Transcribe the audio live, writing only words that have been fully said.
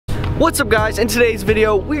What's up guys? In today's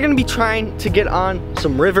video we're gonna be trying to get on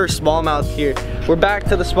some river smallmouth here. We're back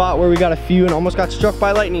to the spot where we got a few and almost got struck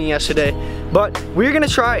by lightning yesterday, but we're gonna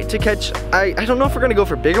try to catch, I don't know if we're gonna go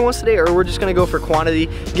for bigger ones today or we're just gonna go for quantity.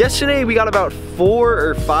 Yesterday we got about 4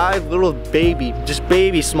 or 5 little baby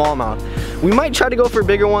smallmouth. We might try to go for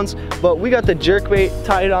bigger ones, but we got the jerkbait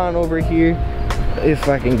tied on over here. If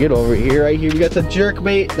I can get over here, right here, we got the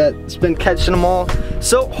jerkbait that's been catching them all.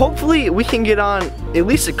 So hopefully we can get on at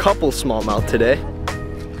least a couple smallmouth today.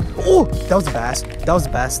 Oh, that was a bass. That was a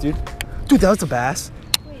bass, dude. Dude, that was a bass.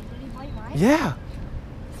 Wait, did he bite mine? Yeah.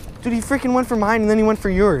 Dude, he freaking went for mine and then he went for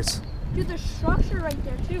yours. Dude, there's structure right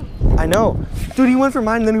there too. I know. Dude, he went for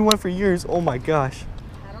mine and then he went for yours. Oh my gosh.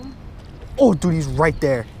 Had him? Oh, dude, he's right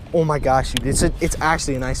there. Oh my gosh, dude. It's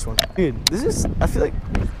actually a nice one. Dude, this is, I feel like,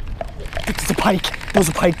 it's a pike. That was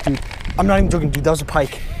a pike, dude. I'm not even joking, dude. That was a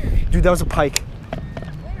pike. Dude, that was a pike.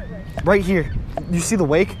 Right here. You see the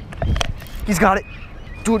wake? He's got it.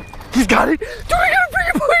 Dude, he's got it. Dude, I got a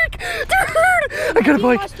freaking pike. Dude, I got a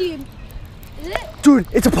pike. Is it? Dude,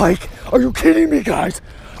 it's a pike. Are you kidding me, guys?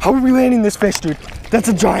 How are we landing this fish, dude? That's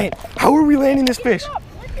a giant. How are we landing this fish?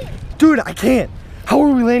 Dude, I can't. How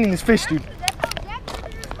are we landing this fish, dude?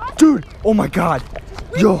 Dude, oh my God.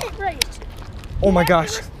 Yo. Oh my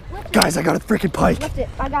gosh. Guys, I got a freaking pike. Lift it.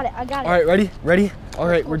 I got it. I got it. All right, ready? Ready? All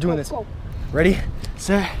right, we're doing this. Go. Ready,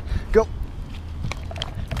 set, go.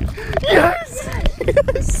 Yes!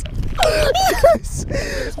 Yes! Yes!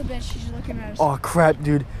 She's looking at us. Oh crap,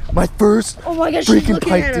 dude. My first Oh my gosh, she's freaking looking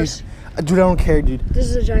pike, at dude. us. Dude, I don't care, dude. This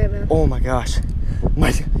is a giant man. Oh my gosh.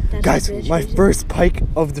 Guys, a bitch, my isn't it? first pike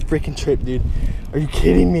of the freaking trip, dude. Are you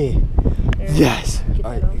kidding me? Here, Yes.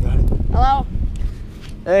 All right, you got it. Hello?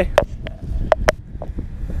 Hey.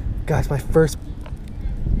 Guys, my first.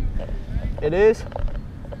 It is.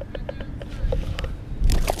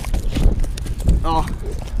 Oh.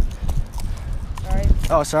 Sorry.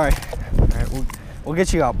 Oh, sorry. All right, we'll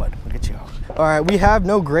get you out, bud. We'll get you out. All right, we have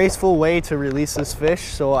no graceful way to release this fish,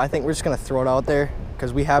 so I think we're just gonna throw it out there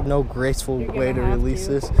because we have no graceful way to release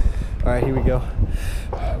this. All right, here we go.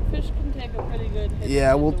 Fish can take a pretty good hit.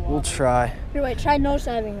 Yeah, we'll try. Here, wait. Try nose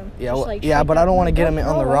diving him. Yeah, Just, like, yeah, shake but I that. don't want to get him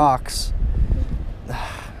on the Roll. rocks.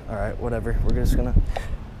 All right, whatever. We're just gonna.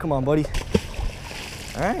 Come on, buddy.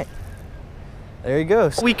 All right. There he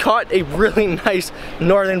goes. We caught a really nice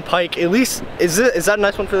northern pike. At least, is that a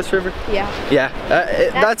nice one for this river? Yeah. Yeah,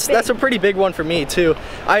 that's a pretty big one for me too.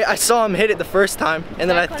 I saw him hit it the first time, and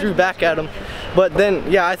then I threw back at him. But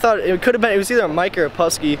then, yeah, I thought it could have been. It was either a mike or a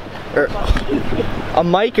pusky, or a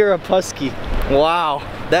mike or a pusky. Wow,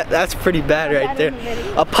 that's pretty bad right there.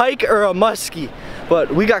 A pike or a muskie. But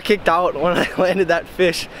we got kicked out when I landed that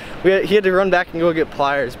fish. He had to run back and go get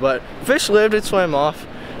pliers, but fish lived, it swam off.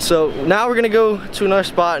 So now we're gonna go to another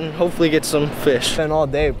spot and hopefully get some fish. Been all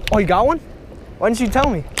day. Oh, you got one? Why didn't you tell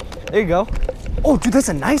me? There you go. Oh, dude, that's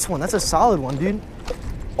a nice one. That's a solid one, dude.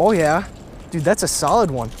 Oh yeah, dude, that's a solid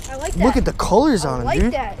one. I like that. Look at the colors on him, I like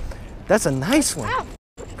dude. that. That's a nice one. Ow.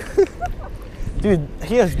 Dude,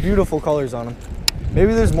 he has beautiful colors on him.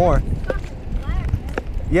 Maybe there's more.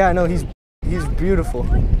 Yeah, I know, he's beautiful.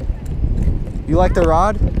 You like the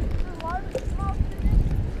rod?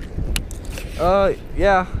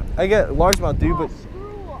 Yeah, I get largemouth, dude, but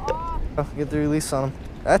I'll get the release on him.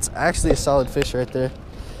 That's actually a solid fish right there.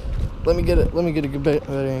 Let me get a good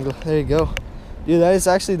better angle. There you go. Dude, that is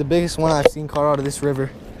actually the biggest one I've seen caught out of this river.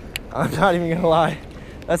 I'm not even gonna lie.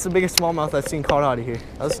 That's the biggest smallmouth I've seen caught out of here.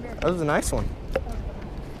 That was a nice one.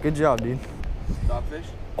 Good job, dude. Dogfish?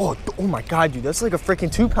 Oh my God, dude, that's like a freaking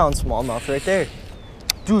 2-pound smallmouth right there.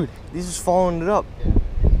 Dude, he's just following it up.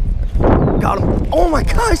 Got him. Oh my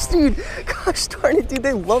gosh, dude. Gosh darn it, dude,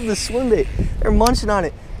 they love the swim bait. They're munching on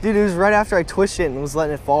it. Dude, it was right after I twisted it and was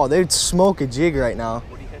letting it fall. They'd smoke a jig right now.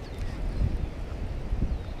 What do you catch?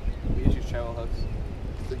 We just use travel hooks.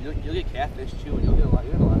 So you'll get catfish too, and you'll get a lot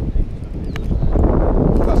of things.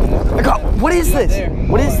 I got, what is this?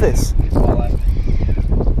 What is this?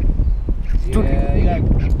 Dude. Yeah, you got.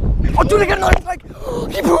 Oh, dude, I got another pike.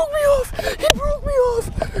 He broke me off. He broke me off.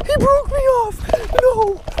 He broke me off.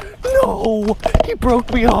 No. No. He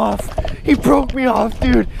broke me off. He broke me off,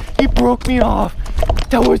 dude. He broke me off.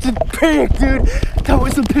 That was a pig, dude. That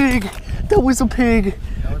was a pig. That was a pig.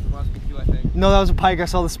 That was a musky too, I think. No, that was a pike. I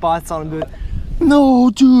saw the spots on him, dude. No,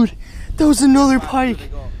 dude. That was another pike.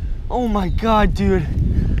 Oh my God, dude.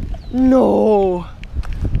 No.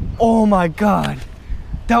 Oh my God.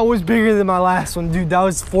 That was bigger than my last one, dude. That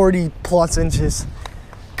was 40 plus inches.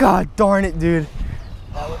 God darn it, dude.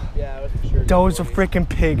 Yeah, that was for sure. That was a freaking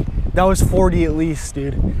pig. That was 40 at least,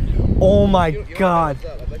 dude. Oh my God.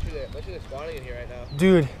 I bet you they're spawning in here right now.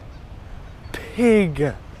 Dude,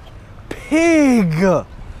 pig. pig.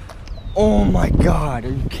 Oh my God,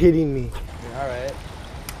 are you kidding me? All right.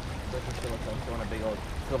 A big old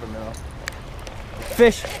silver minnow.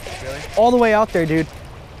 Fish. Really? All the way out there, dude.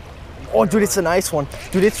 Oh, dude, it's a nice one.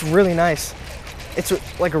 Dude, it's really nice. It's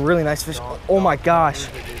like a really nice fish. Oh my gosh.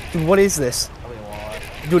 Dude, what is this?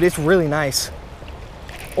 Dude, it's really nice.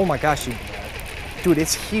 Oh my gosh, dude. Dude,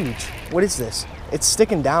 it's huge. What is this? It's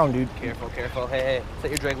sticking down, dude. Careful, careful. Hey,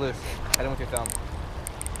 set your drag loose. Hit him with your thumb.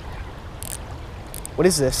 What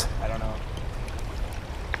is this? I don't know.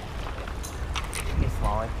 It's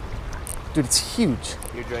smalling. Dude, it's huge.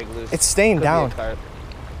 Your drag loose. It's staying Could down. Be a carp.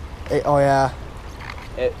 Oh yeah.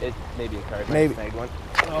 It may be a carp. Maybe. Snagged one.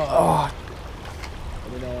 Oh.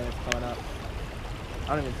 Let me know when it's coming up.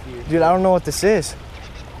 I don't even see you. Dude, I don't know what this is.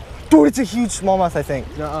 Dude, it's a huge smallmouth, I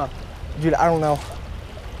think. Nuh-uh. Dude, I don't know.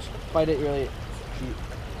 Fight it really.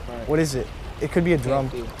 Right. What is it? It could be a drum.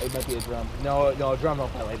 It might be a drum. No, a drum don't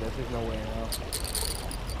fight like this. There's no way in hell.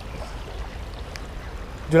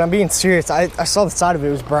 Dude, I'm being serious. I saw the side of it.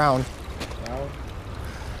 It was brown.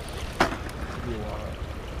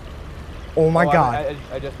 Oh my God.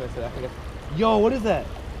 I just missed it. I think Yo, what is that?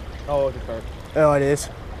 Oh, it's a carp. Oh, it is.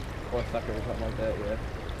 Or a sucker or something like that, yeah.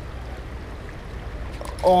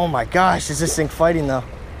 Oh my gosh, is this thing fighting though?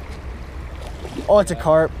 Oh, it's a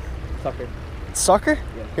carp. Sucker. Sucker?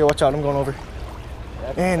 Yeah. Here, watch out. I'm going over.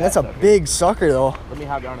 Man, that's a big sucker though. Let me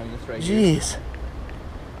hop down on this right here. Jeez.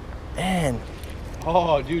 Man.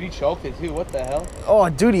 Oh, dude, he choked it too. What the hell? Oh,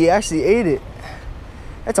 dude, he actually ate it.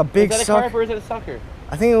 That's a big sucker. Is that a carp or is it a sucker?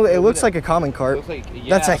 I think it looks like a common carp. Looks like,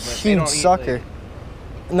 yeah, that's a huge sucker.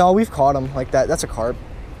 No, we've caught them like that. That's a carp.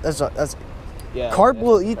 That's yeah. Carp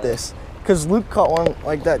will eat this. Cause Luke caught one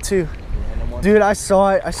like that too. Dude, I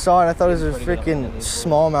saw it. I thought it was a freaking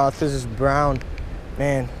smallmouth because it's brown.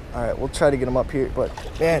 Man. All right, we'll try to get him up here, but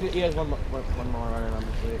man. He has one more running on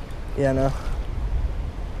this week. Yeah, no.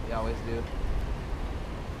 You always do.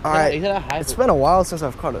 All right. It's been a while since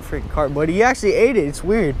I've caught a freaking carp, but he actually ate it. It's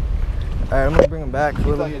weird. All right, I'm gonna bring him back.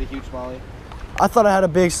 You thought you had a huge smallie? I thought I had a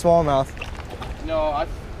big smallmouth. No,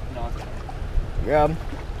 Grab him.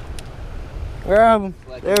 Grab him.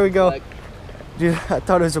 There we go. Select. Dude, I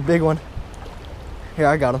thought it was a big one. Here,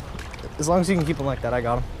 I got him. As long as you can keep him like that, I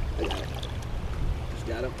got him. Just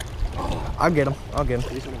got him. I'll get him. I'll get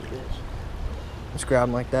him. Just grab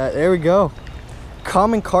him like that. There we go.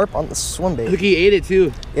 Common carp on the swim bait. Look, he ate it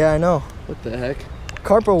too. Yeah, I know. What the heck?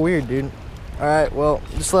 Carp are weird, dude. All right, well,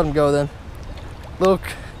 just let him go then. Little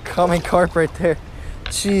common carp right there.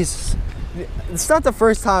 Jesus. It's not the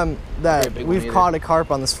first time that we've caught a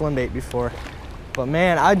carp on the swim bait before. But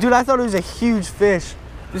man, I thought it was a huge fish.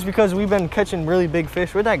 Just because we've been catching really big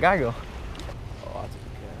fish. Where'd that guy go? Oh, that's a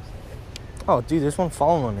good cast. Oh, dude, there's one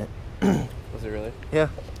following it. Was it really? Yeah.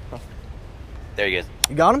 Huh. There he is.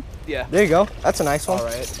 You got him? Yeah. There you go. That's a nice one. All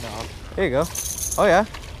right. No. There you go. Oh, yeah.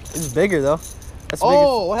 It's bigger, though. That's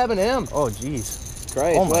oh, what happened to him? Oh, jeez.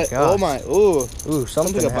 Christ. Oh, my God. Oh, my. Ooh. Ooh,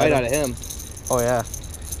 something took a bite out of him. Oh, yeah.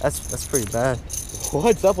 That's pretty bad.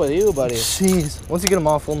 What's up with you, buddy? Jeez. Once you get them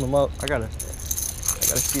all, fold them up. I gotta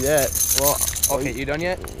see that. Well, okay, you done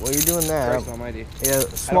yet? Well, you're doing that. Christ almighty. Yeah,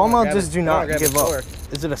 smallmouth just do not give up.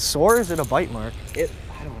 Is it a sore or is it a bite mark? I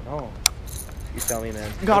don't know. You tell me,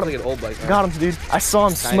 man. Got him. Like an old bike, got him, dude. I saw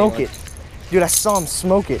him smoke it. Dude, I saw him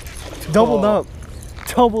smoke it. Doubled up.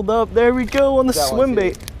 Doubled up. There we go on the swim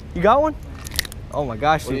bait. You got one? Oh my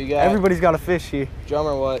gosh, dude. Got? Everybody's got a fish here. Drum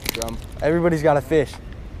or what? Drum. Everybody's got a fish.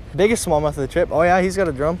 Biggest smallmouth of the trip. Oh yeah, he's got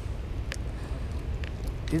a drum.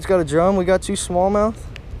 He's got a drum. We got 2 smallmouth.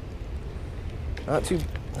 Not too.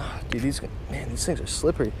 Dude, these things are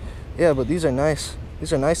slippery. Yeah, but these are nice.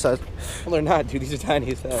 These are nice size. Well, they're not, dude. These are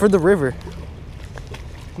tiny as hell. For the river.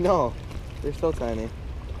 No, they're so tiny.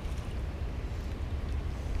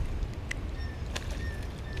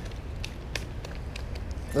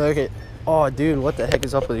 Okay. Oh, dude, what the heck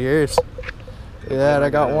is up with yours? Look at that. I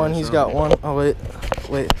got one. He's got one. Oh, wait.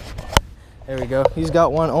 There we go. He's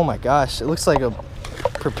got one. Oh my gosh. It looks like a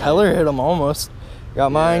propeller hit him almost.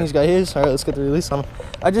 Got mine. He's got his. All right, let's get the release on him.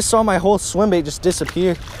 I just saw my whole swim bait just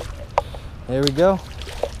disappear. There we go.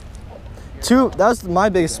 2. That was my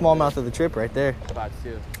biggest smallmouth of the trip right there. About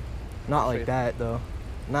 2. Not like that though.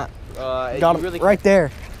 Not. Got him really right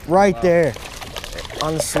there. Right there.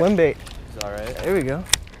 On the swim bait. It's all right. There we go.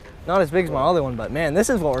 Not as big as my other one, but man, this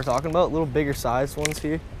is what we're talking about. Little bigger sized ones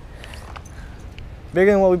here.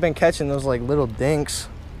 Bigger than what we've been catching, those like little dinks.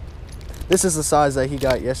 This is the size that he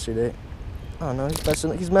got yesterday. Oh no,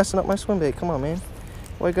 he's messing up my swim bait. Come on, man.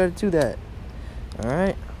 Why you gotta do that? All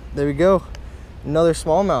right, there we go. Another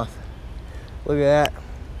smallmouth. Look at that.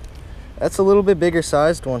 That's a little bit bigger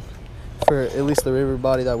sized one. for at least the river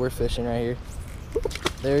body that we're fishing right here.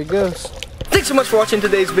 There he goes. Thanks so much for watching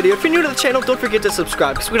today's video. If you're new to the channel, don't forget to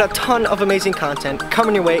subscribe because we got a ton of amazing content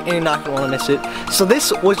coming your way and you're not going to want to miss it. So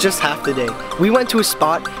this was just half the day. We went to a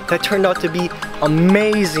spot that turned out to be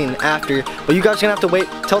amazing after, but you guys are going to have to wait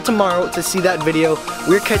till tomorrow to see that video.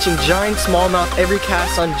 We're catching giant smallmouth every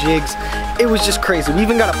cast on jigs. It was just crazy. We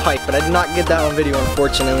even got a pike, but I did not get that on video,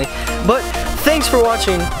 unfortunately. But thanks for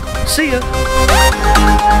watching. See ya.